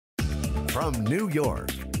From New York,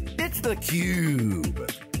 it's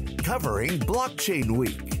theCUBE, covering Blockchain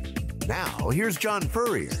Week. Now, here's John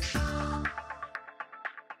Furrier.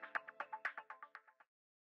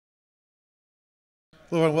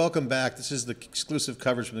 Hello and welcome back. This is the exclusive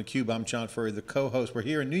coverage from theCUBE. I'm John Furrier, the co-host. We're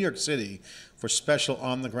here in New York City for special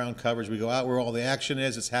on-the-ground coverage. We go out where all the action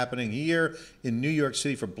is. It's happening here in New York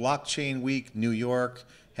City for Blockchain Week New York,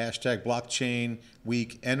 hashtag Blockchain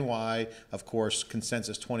Week NY, of course,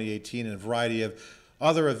 Consensus 2018, and a variety of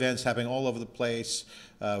other events happening all over the place.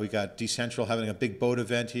 We got Decentral having a big boat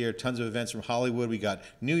event here, tons of events from Hollywood. We got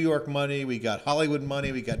New York money, we got Hollywood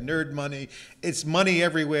money, we got nerd money. It's money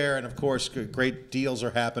everywhere, and of course, great deals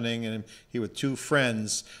are happening. And I'm here with two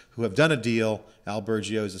friends who have done a deal. Al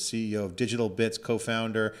Burgio is the CEO of Digital Bits,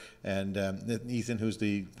 co-founder, and Nithin Eapen, who's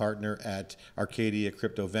the partner at Arcadia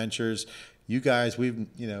Crypto Ventures. You guys,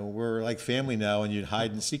 we're like family now, and you'd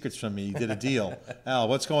hide in secrets from me. You did a deal. Al,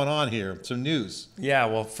 what's going on here? Some news. Yeah,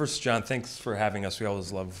 well, first, John, thanks for having us. We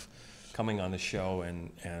always love coming on the show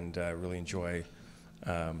and really enjoy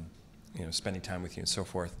spending time with you and so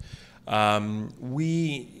forth. In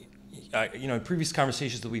previous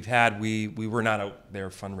conversations that we've had, we were not out there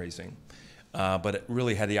fundraising, but it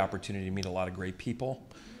really had the opportunity to meet a lot of great people.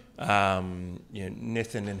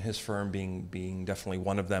 Nithin and his firm being definitely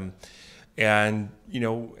one of them. And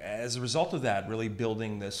as a result of that, really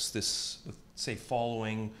building this say,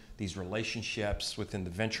 following these relationships within the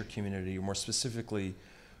venture community, or more specifically,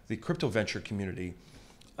 the crypto venture community.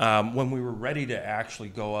 When we were ready to actually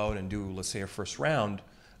go out and do, let's say, our first round,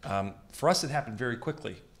 for us it happened very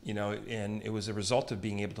quickly. And it was a result of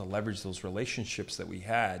being able to leverage those relationships that we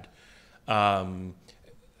had.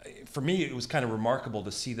 For me, it was kind of remarkable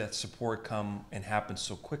to see that support come and happen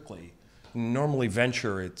so quickly. Normally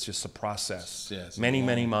venture, it's just a process. Yes,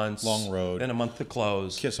 many months. Long road. Then a month to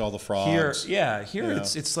close. Kiss all the frogs. Here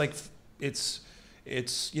it's like,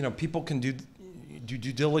 people can do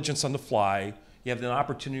due diligence on the fly. You have an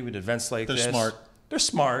opportunity with events like this. They're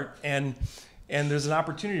smart. And there's an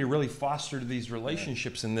opportunity to really foster these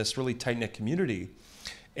relationships in this really tight-knit community.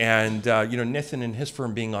 And, Nithin and his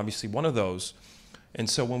firm being obviously one of those. And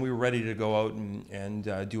so when we were ready to go out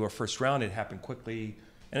and do our first round, it happened quickly.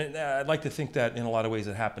 And I'd like to think that in a lot of ways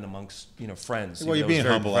it happened amongst friends. Well, you're being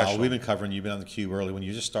humble, Al. We've been covering you. You've been on theCUBE early when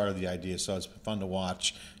you just started the idea, so it's fun to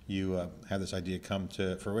watch you have this idea come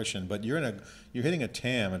to fruition. But you're hitting a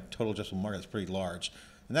TAM, a total addressable market, that's pretty large,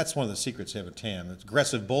 and that's one of the secrets of a TAM. It's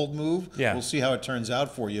aggressive, bold move. Yeah. We'll see how it turns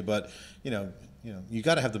out for you, but you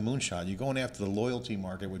got to have the moonshot. You're going after the loyalty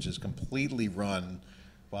market, which is completely run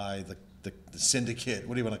by the syndicate.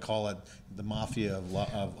 What do you want to call it? The mafia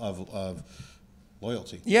of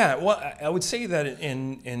loyalty. Yeah, well, I would say that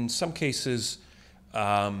in some cases,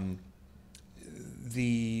 those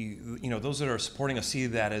that are supporting us see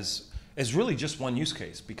that as really just one use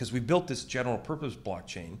case, because we built this general purpose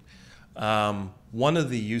blockchain. One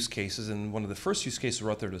of the use cases, and one of the first use cases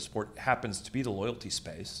we're out there to support, happens to be the loyalty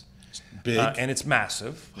space. Big. And it's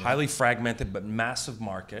massive, highly fragmented, but massive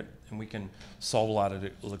market. And we can solve a lot of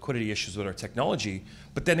the liquidity issues with our technology.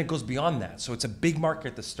 But then it goes beyond that. So it's a big market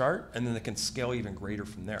at the start, and then it can scale even greater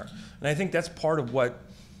from there. And I think that's part of what,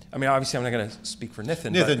 obviously I'm not going to speak for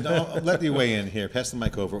Nithin. Nithin, I'll let you weigh in here. Pass the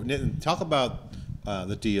mic over. Nithin, talk about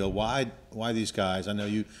the deal. Why these guys? I know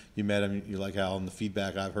you met him. You like Al, and the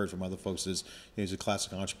feedback I've heard from other folks is he's a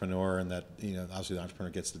classic entrepreneur, and that obviously the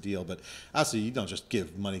entrepreneur gets the deal. But obviously you don't just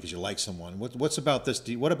give money because you like someone. What's about this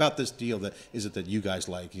deal? What about this deal that you guys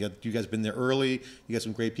like? You guys been there early. You got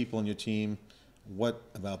some great people on your team. What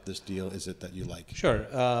about this deal is it that you like? Sure.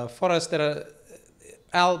 For us,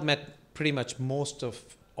 Al met pretty much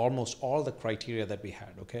almost all the criteria that we had.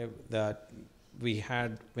 Okay, that we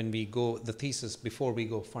had when we go, the thesis before we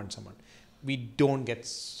go fund someone. We don't get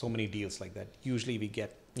so many deals like that. Usually we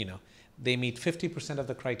get, they meet 50% of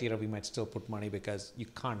the criteria, we might still put money because you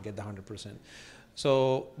can't get the 100%.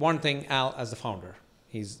 So one thing, Al, as the founder,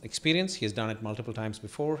 he's experienced, he's done it multiple times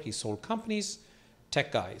before, he's sold companies,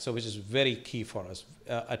 tech guy, so which is very key for us.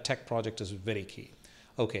 A tech project is very key.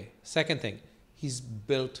 Okay, second thing, he's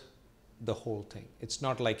built the whole thing. It's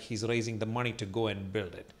not like he's raising the money to go and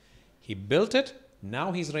build it. He built it,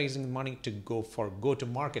 now he's raising money to go for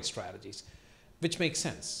go-to-market strategies, which makes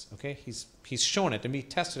sense, okay? He's shown it and we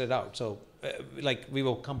tested it out, so we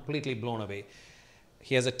were completely blown away.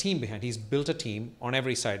 He has a team behind, he's built a team on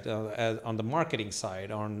every side, on the marketing side,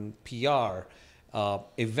 on PR,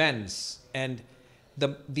 events, and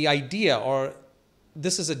the idea, or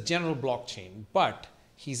this is a general blockchain, but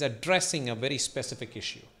he's addressing a very specific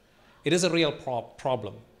issue. It is a real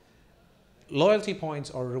problem. Loyalty points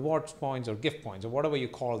or rewards points or gift points or whatever you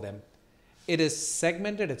call them, it is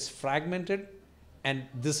segmented, it's fragmented, and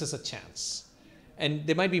this is a chance. And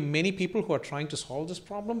there might be many people who are trying to solve this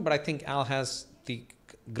problem, but I think Al has the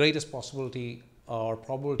greatest possibility or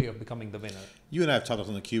probability of becoming the winner. You and I have talked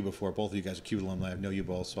on theCUBE before. Both of you guys are CUBE alumni. I know you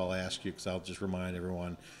both, so I'll ask you because I'll just remind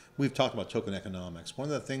everyone. We've talked about token economics. One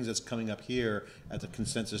of the things that's coming up here at the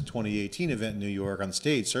Consensus 2018 event in New York on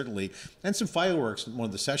stage, certainly, and some fireworks in one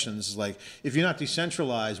of the sessions is like, if you're not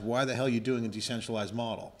decentralized, why the hell are you doing a decentralized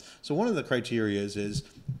model? So one of the criteria is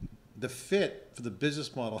the fit for the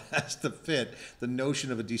business model has to fit the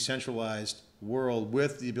notion of a decentralized world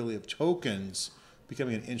with the ability of tokens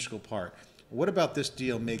becoming an integral part. What about this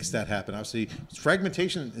deal makes that happen? Obviously,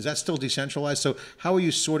 fragmentation, is that still decentralized? So how are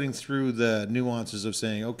you sorting through the nuances of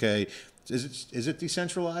saying, okay, is it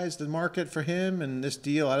decentralized, the market for him and this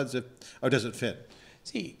deal? How does it, or does it fit?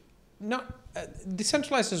 See,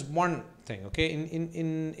 decentralized is one thing, okay?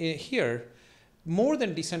 In here, more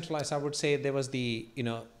than decentralized, I would say there was the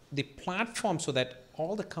platform so that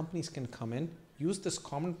all the companies can come in, use this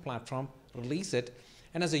common platform, release it,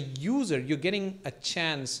 and as a user, you're getting a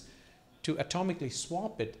chance to atomically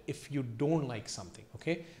swap it if you don't like something,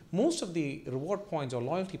 okay? Most of the reward points or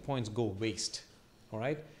loyalty points go waste, all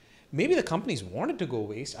right? Maybe the companies want it to go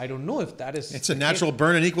waste. I don't know if that is... It's a natural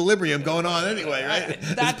burn and equilibrium going on anyway, right?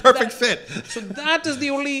 It's a perfect fit. So that is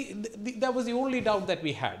that was the only doubt that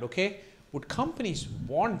we had, okay? Would companies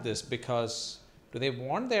want this because do they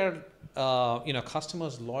want their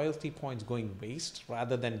customers' loyalty points going waste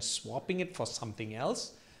rather than swapping it for something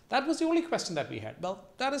else? That was the only question that we had. Well,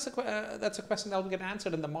 that's a question that will get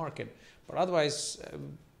answered in the market. But otherwise,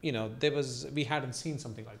 we hadn't seen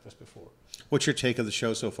something like this before. What's your take of the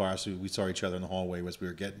show so far? So we saw each other in the hallway as we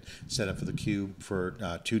were getting set up for theCUBE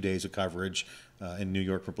for 2 days of coverage in New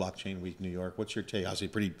York for Blockchain Week New York. What's your take? Obviously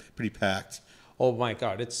pretty packed. Oh my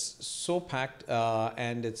God, it's so packed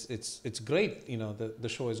and it's great. The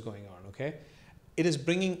show is going on. Okay. It is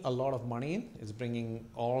bringing a lot of money in. It's bringing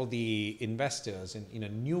all the investors and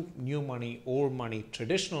new money, old money,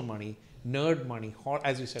 traditional money, nerd money,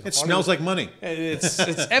 as you said. It smells like money. It's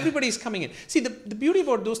everybody's coming in. See, the beauty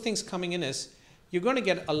about those things coming in is you're going to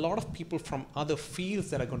get a lot of people from other fields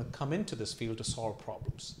that are going to come into this field to solve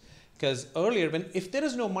problems. Because earlier, if there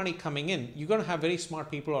is no money coming in, you're going to have very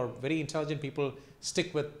smart people or very intelligent people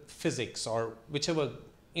stick with physics or whichever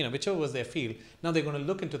was their field. Now they're going to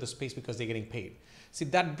look into the space because they're getting paid. See,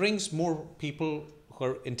 that brings more people who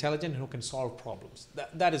are intelligent and who can solve problems.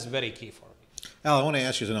 That is very key for me. Al, I want to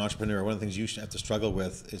ask you as an entrepreneur, one of the things you have to struggle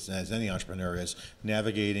with as any entrepreneur is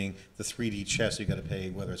navigating the 3D chess you got to pay,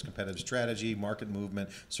 whether it's competitive strategy, market movement.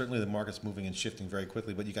 Certainly the market's moving and shifting very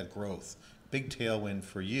quickly, but you got growth. Big tailwind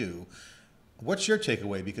for you. What's your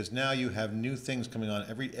takeaway? Because now you have new things coming on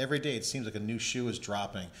every day. It seems like a new shoe is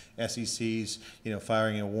dropping. SEC's,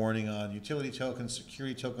 firing a warning on utility tokens.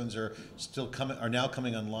 Security tokens are now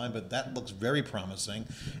coming online, but that looks very promising.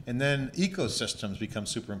 And then ecosystems become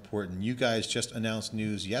super important. You guys just announced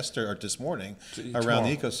news yesterday or this morning around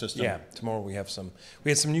the ecosystem. Yeah, tomorrow we had some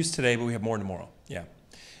news today, but we have more tomorrow. Yeah.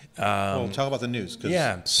 Well, talk about the news.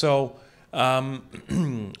 Yeah. So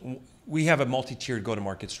we have a multi-tiered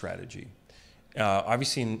go-to-market strategy.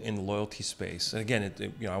 Obviously in the loyalty space, and again,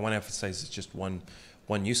 I want to emphasize it's just one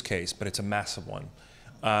use case, but it's a massive one.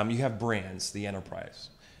 You have brands, the enterprise,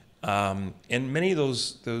 and many of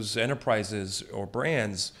those enterprises or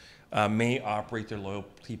brands may operate their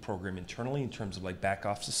loyalty program internally in terms of like back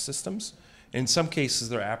office systems. In some cases,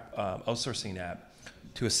 they're outsourcing that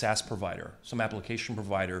to a SaaS provider, some application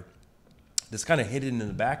provider that's kind of hidden in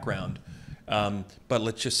the background. But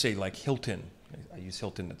let's just say like Hilton. I use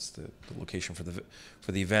Hilton. That's the location for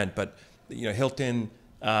the event. But Hilton,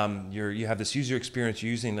 you have this user experience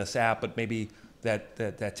using this app, but maybe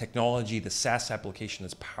that technology, the SaaS application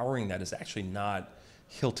that's powering that is actually not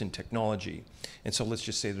Hilton technology. And so let's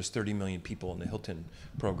just say there's 30 million people in the Hilton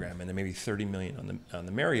program, and then maybe 30 million on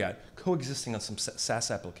the Marriott coexisting on some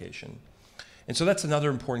SaaS application. And so that's another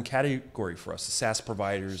important category for us, the SaaS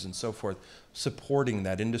providers and so forth, supporting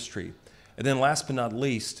that industry. And then last but not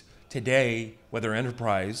least, today, whether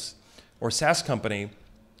enterprise or SaaS company,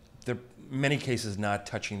 they're in many cases not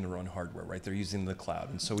touching their own hardware, right? They're using the cloud.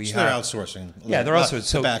 And so they're outsourcing. Yeah, they're outsourcing.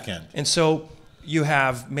 So back end. And so you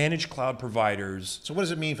have managed cloud providers. So what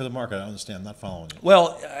does it mean for the market? I don't understand. I'm not following you.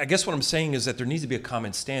 Well, I guess what I'm saying is that there needs to be a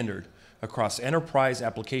common standard across enterprise,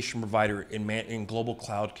 application provider, in global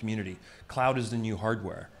cloud community. Cloud is the new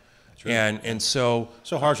hardware. And so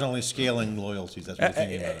horizontally scaling loyalties, that's what you're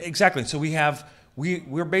thinking about. Exactly. So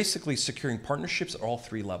we're basically securing partnerships at all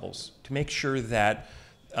three levels to make sure that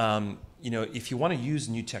if you want to use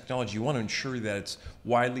new technology, you want to ensure that it's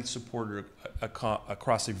widely supported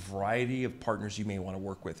across a variety of partners you may want to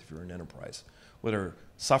work with if you're an enterprise, whether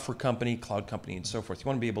software company, cloud company, and so forth. You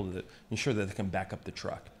want to be able to ensure that they can back up the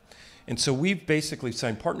truck. And so we've basically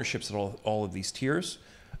signed partnerships at all of these tiers.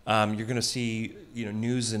 You're going to see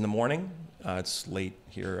news in the morning. It's late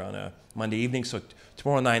here on a Monday evening, so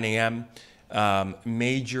tomorrow 9 a.m.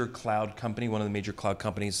 Major cloud company, one of the major cloud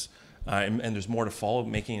companies, and there's more to follow,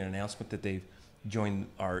 making an announcement that they've joined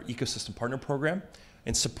our ecosystem partner program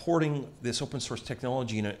and supporting this open source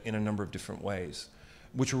technology in a number of different ways,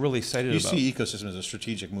 which we're really excited about. You see ecosystem as a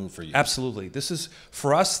strategic move for you. Absolutely.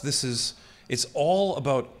 For us, it's all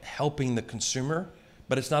about helping the consumer,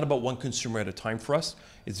 but it's not about one consumer at a time for us.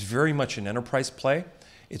 It's very much an enterprise play.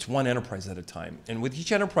 It's one enterprise at a time. And with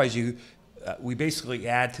each enterprise, we basically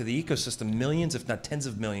add to the ecosystem millions, if not tens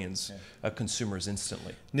of millions, of consumers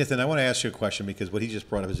instantly. Nithin, I want to ask you a question because what he just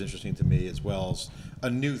brought up is interesting to me as well as a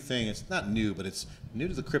new thing. It's not new, but it's new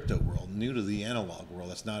to the crypto world, new to the analog world.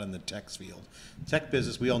 That's not in the tech field. Tech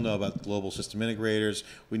business, we all know about global system integrators.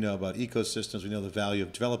 We know about ecosystems. We know the value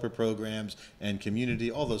of developer programs and community,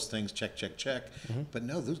 all those things, check, check, check. Mm-hmm. But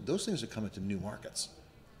no, those things are coming to new markets.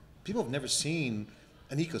 People have never seen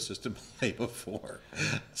an ecosystem play before.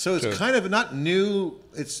 So it's kind of not new,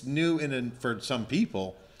 it's new for some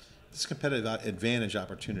people. It's competitive advantage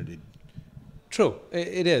opportunity. True,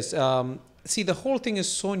 it is. See, the whole thing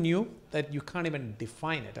is so new that you can't even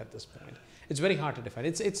define it at this point. It's very hard to define.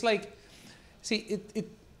 It's like, see,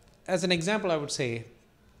 as an example, I would say,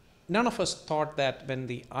 none of us thought that when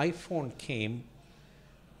the iPhone came,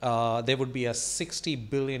 there would be a $60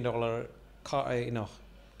 billion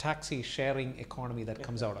taxi sharing economy that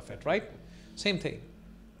comes out of it, right? Same thing.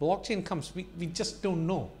 Blockchain comes, we just don't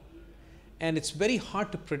know. And it's very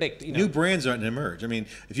hard to predict. New brands aren't emerge. I mean,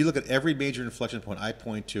 if you look at every major inflection point, I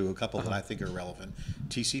point to a couple that I think are relevant.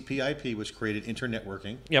 TCP/IP, which created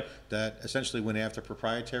internetworking, that essentially went after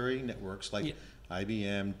proprietary networks like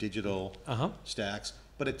IBM, digital stacks,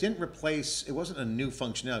 but it didn't replace, it wasn't a new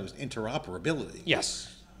functionality, it was interoperability.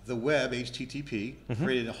 Yes. The web, HTTP,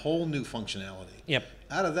 created a whole new functionality.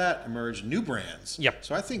 Out of that emerged new brands.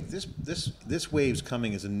 So I think this wave's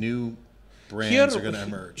coming as a new brands are going to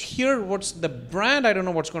emerge. Here, what's the brand? I don't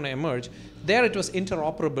know what's going to emerge. There, it was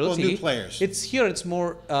interoperability. Well, new players. It's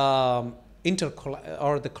more the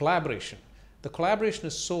collaboration. The collaboration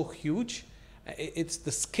is so huge.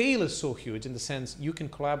 The scale is so huge in the sense you can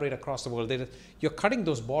collaborate across the world. You're cutting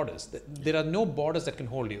those borders. There are no borders that can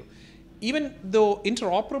hold you. Even though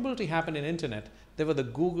interoperability happened in internet, there were the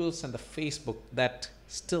Googles and the Facebook that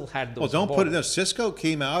still had those. Well, don't put it there. Cisco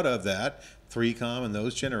came out of that, 3Com and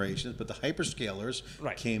those generations, but the hyperscalers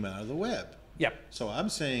came out of the web. So I'm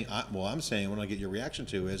saying, what I get your reaction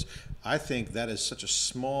to is, I think that is such a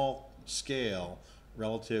small scale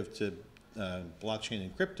relative to blockchain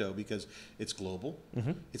and crypto because it's global.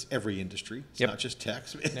 It's every industry. It's not just tech.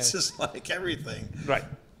 It's just like everything.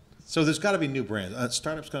 So there's got to be new brands.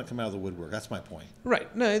 Startups going to come out of the woodwork. That's my point.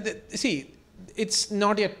 No, see, it's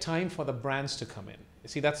not yet time for the brands to come in.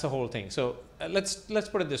 See, that's the whole thing. So let's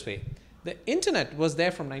put it this way: the internet was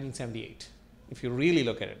there from 1978. If you really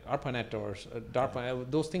look at it, ARPANET or DARPA,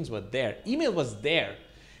 those things were there. Email was there,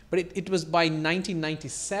 but it was by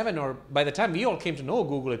 1997, or by the time we all came to know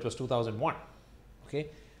Google, it was 2001. Okay,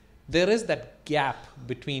 there is that gap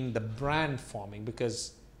between the brand forming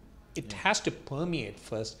because it has to permeate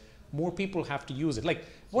first. More people have to use it. Like,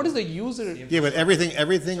 what is the user? Yeah, but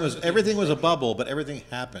everything was a bubble, but everything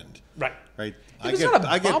happened. Right. I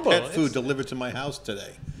get pet food delivered to my house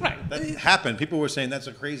today. That happened. People were saying that's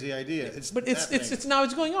a crazy idea. It's now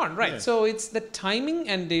it's going on. So it's the timing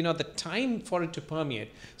and the time for it to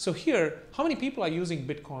permeate. So here, how many people are using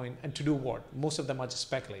Bitcoin and to do what? Most of them are just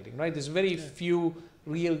speculating. There's very few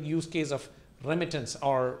real use case of remittance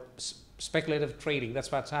or speculative trading. That's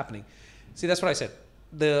what's happening. See, that's what I said.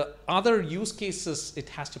 The other use cases, it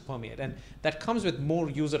has to permeate, and that comes with more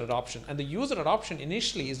user adoption. And the user adoption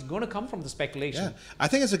initially is going to come from the speculation. I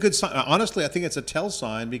think it's a good sign. Honestly, I think it's a tell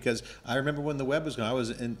sign because I remember when the web was going, I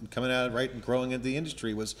was coming out and growing into the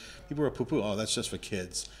industry was people were poo-poo. Oh, that's just for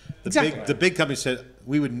kids. The big company said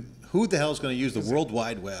who the hell is going to use the World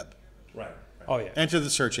Wide Web? Oh yeah. Enter the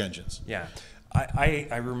search engines.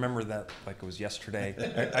 I remember that like it was yesterday.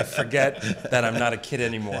 I forget that I'm not a kid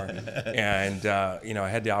anymore, and I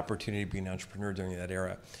had the opportunity to be an entrepreneur during that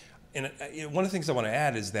era. And one of the things I want to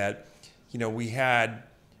add is that we had,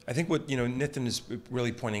 I think what Nithin is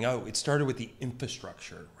really pointing out. It started with the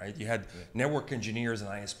infrastructure, right? You had network engineers and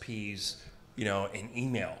ISPs, and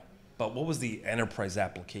email. But what was the enterprise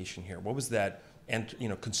application here? What was that,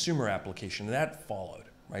 consumer application? And that followed.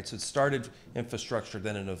 right? So it started infrastructure,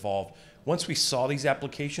 then it evolved. Once we saw these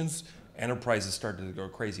applications, enterprises started to go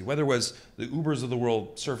crazy. Whether it was the Ubers of the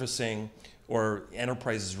world surfacing or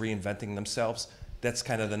enterprises reinventing themselves, that's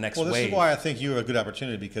kind of the next wave. Well, this is why I think you are a good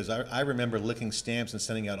opportunity, because I remember licking stamps and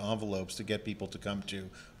sending out envelopes to get people to come to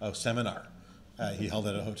a seminar. He held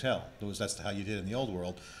at a hotel. That's how you did in the old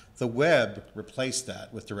world. The web replaced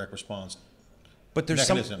that with direct response but there's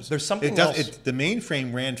mechanisms. There's something else. The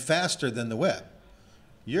mainframe ran faster than the web.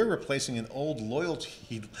 You're replacing an old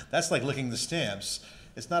loyalty. That's like licking the stamps.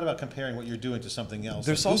 It's not about comparing what you're doing to something else.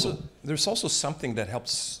 There's also something that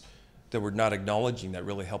helps, that we're not acknowledging, that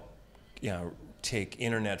really helped, take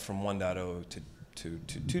internet from 1.0 to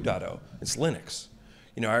 2.0. It's Linux.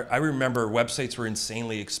 I remember websites were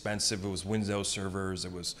insanely expensive. It was Windows servers,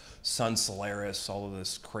 it was Sun Solaris, all of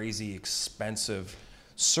this crazy expensive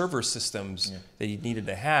server systems that you needed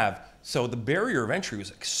to have. So the barrier of entry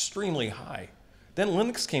was extremely high. Then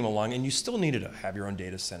Linux came along, and you still needed to have your own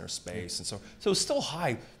data center space, and so it was still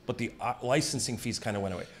high, but the licensing fees kind of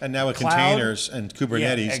went away. And now with containers and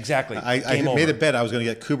Kubernetes, yeah, exactly. I made a bet I was going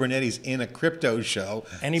to get Kubernetes in a crypto show.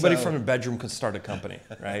 Anybody from a bedroom can start a company,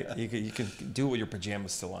 right? You can do it with your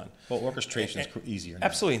pajamas still on. Well, orchestration is easier now.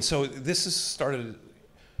 Absolutely, and so this has started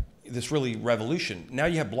this really revolution. Now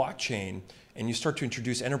you have blockchain, and you start to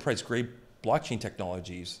introduce enterprise-grade blockchain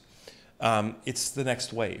technologies. It's the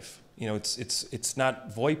next wave. It's not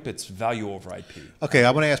VoIP, it's value over IP. Okay, I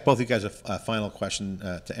want to ask both of you guys a final question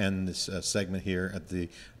to end this segment here at the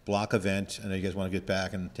Block event. I know you guys want to get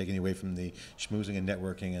back and taking you away from the schmoozing and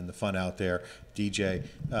networking and the fun out there. DJ,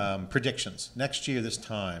 predictions. Next year, this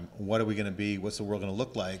time, what are we going to be? What's the world going to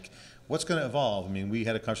look like? What's going to evolve? I mean, we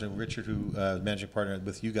had a conversation with Richard, who managing partner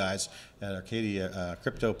with you guys at Arcadia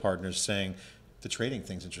Crypto Partners, saying the trading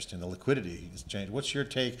thing's interesting, the liquidity has changed. What's your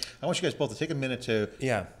take? I want you guys both to take a minute to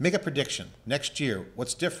make a prediction. Next year,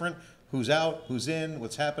 what's different? Who's out? Who's in?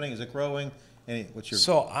 What's happening? Is it growing? What's your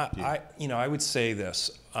view? I would say this.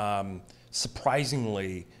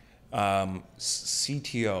 Surprisingly,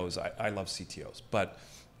 CTOs, I love CTOs, but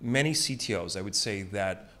many CTOs, I would say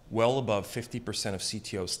that well above 50% of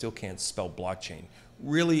CTOs still can't spell blockchain.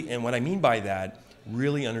 Really, and what I mean by that,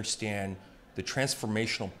 really understand the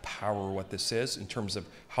transformational power of what this is in terms of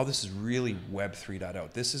how this is really Web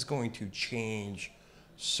 3.0. This is going to change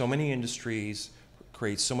so many industries,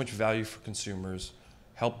 create so much value for consumers,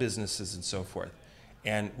 help businesses, and so forth.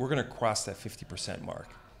 And we're going to cross that 50% mark.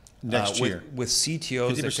 Next year. With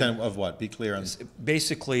CTOs. 50% of what? Be clear on.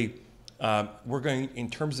 Basically, we're going, in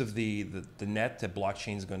terms of the net that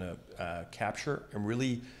blockchain is going to capture, and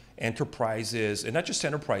really enterprises, and not just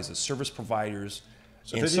enterprises, service providers,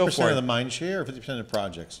 so 50% of the mind share or 50% of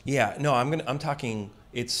projects? Yeah, no, I'm talking,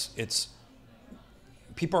 it's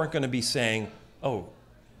people aren't going to be saying, oh,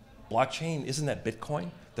 blockchain, isn't that Bitcoin?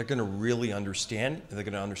 They're going to really understand, and they're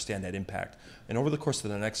going to understand that impact. And over the course of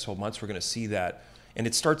the next 12 months, we're going to see that. And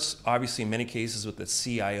it starts, obviously, in many cases with the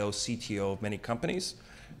CIO, CTO of many companies.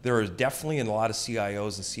 There are definitely a lot of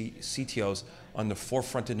CIOs and CTOs on the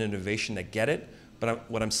forefront of innovation that get it. But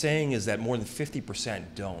what I'm saying is that more than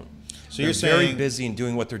 50% don't. So you're very busy in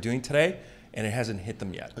doing what they're doing today, and it hasn't hit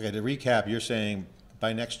them yet. Okay, to recap, you're saying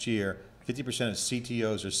by next year, 50% of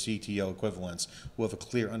CTOs or CTO equivalents will have a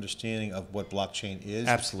clear understanding of what blockchain is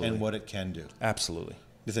and what it can do. Absolutely.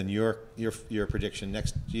 Within your prediction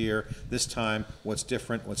next year, this time, what's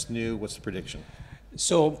different, what's new, what's the prediction?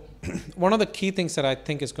 So one of the key things that I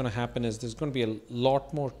think is going to happen is there's going to be a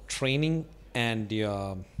lot more training and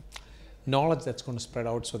knowledge that's going to spread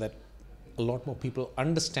out so that a lot more people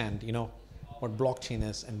understand, what blockchain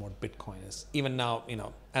is and what Bitcoin is. Even now,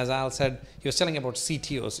 as Al said, he was telling about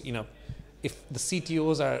CTOs, if the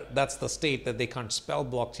CTOs that's the state that they can't spell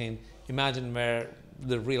blockchain, imagine where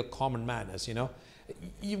the real common man is,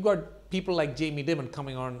 You've got people like Jamie Dimon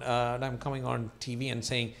coming on TV and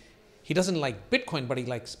saying he doesn't like Bitcoin, but he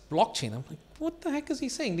likes blockchain. I'm like, what the heck is he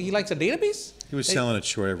saying? He likes a database? He was selling it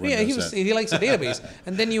short. Everyone knows that. He likes a database.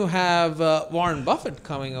 And then you have Warren Buffett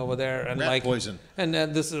coming over there and rat poison. And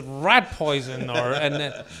this is rat poison.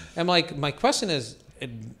 I'm like, my question is,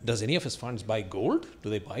 does any of his funds buy gold? Do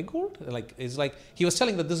they buy gold? It's like he was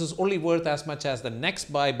telling that this is only worth as much as the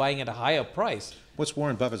next buying at a higher price. What's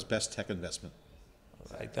Warren Buffett's best tech investment?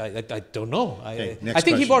 I don't know. Okay, I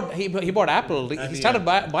think he bought Apple. He started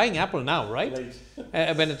buying Apple now, right?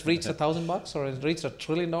 When it reached $1,000 or it reached $1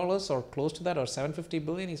 trillion or close to that, or $750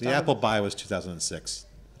 billion. The Apple buy was 2006.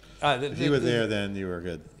 If you were there, then you were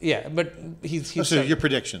good. Yeah, but he's so your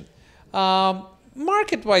prediction?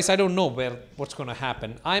 Market-wise, I don't know what's going to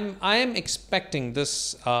happen. I am expecting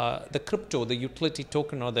this the crypto, the utility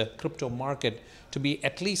token or the crypto market to be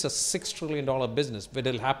at least a $6 trillion business. But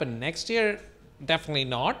it'll happen next year, definitely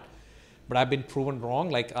not. But I've been proven wrong.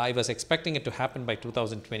 Like I was expecting it to happen by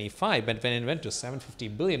 2025, but when it went to 750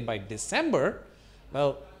 billion by December,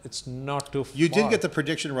 well, it's not too far. You did get the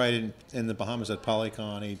prediction right in the Bahamas at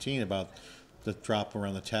Polycon 18 about the drop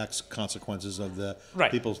around the tax consequences of the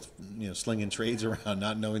people, slinging trades around,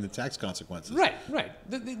 not knowing the tax consequences. Right.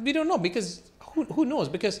 We don't know because who knows?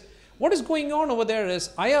 Because what is going on over there is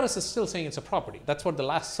IRS is still saying it's a property. That's what the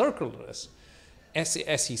last circle is.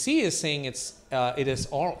 SEC is saying it is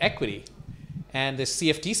all equity, and the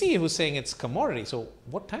CFTC who's saying it's commodity. So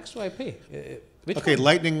what tax do I pay? Okay,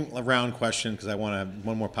 lightning round question because I want to have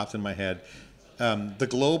one more popped in my head. The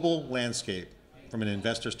global landscape. From an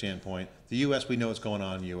investor standpoint, the U.S., we know what's going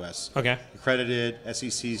on in the U.S. Okay. Accredited,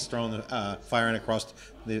 SEC's throwing the firing across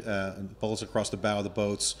the bullets across the bow of the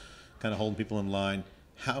boats, kind of holding people in line.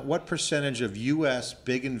 What percentage of U.S.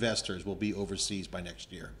 big investors will be overseas by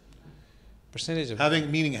next year? Percentage of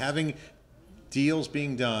having deals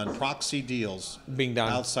being done, proxy deals being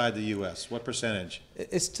done outside the U.S. What percentage?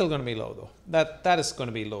 It's still going to be low though. That is going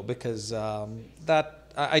to be low because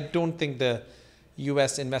I don't think the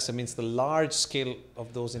U.S. investor means the large scale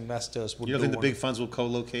of those investors would. You don't think the big funds will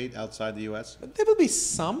co-locate outside the U.S.? There will be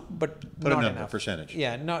some, but put not a number, enough. Percentage.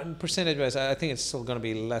 Yeah, not percentage-wise. I think it's still going to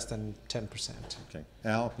be less than 10%. Okay,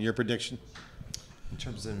 Al, your prediction? In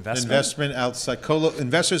terms of investment? Investment outside,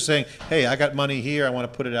 investors saying, hey, I got money here, I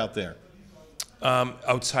want to put it out there.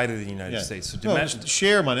 Outside of the United States. So just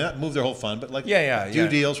share money, not move their whole fund, but do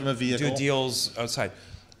deals from a vehicle. Do deals outside.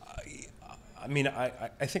 I mean, I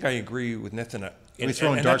think I agree with Nithin. Are we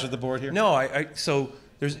throwing darts at the board here? No, so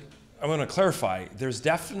I want to clarify. There's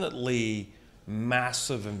definitely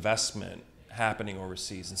massive investment happening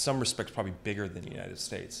overseas. In some respects, probably bigger than the United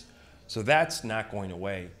States. So that's not going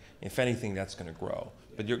away. If anything, that's going to grow.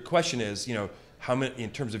 But your question is, how many,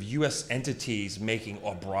 in terms of U.S. entities making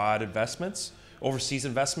abroad investments, overseas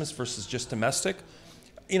investments versus just domestic?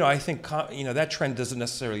 I think that trend doesn't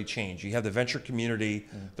necessarily change. You have the venture community.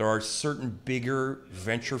 There are certain bigger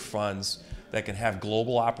venture funds that can have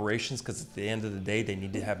global operations because at the end of the day, they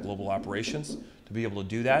need to have global operations to be able to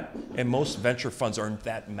do that. And most venture funds aren't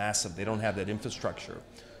that massive. They don't have that infrastructure.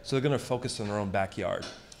 So they're going to focus on their own backyard.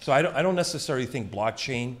 So I don't necessarily think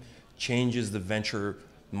blockchain changes the venture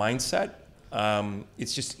mindset.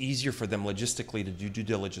 It's just easier for them logistically to do due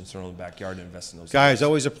diligence in their own backyard and invest in those. Guys, things.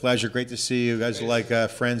 Always a pleasure. Great to see you. Guys are like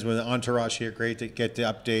friends with Entourage here. Great to get the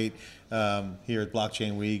update here at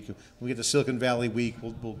Blockchain Week. When we get to Silicon Valley Week,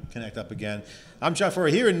 we'll connect up again. I'm John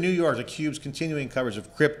Furrier here in New York. theCUBE's continuing coverage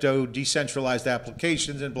of crypto, decentralized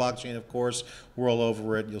applications, and blockchain, of course. We're all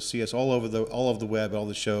over it. You'll see us all over the web, all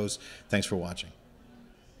the shows. Thanks for watching.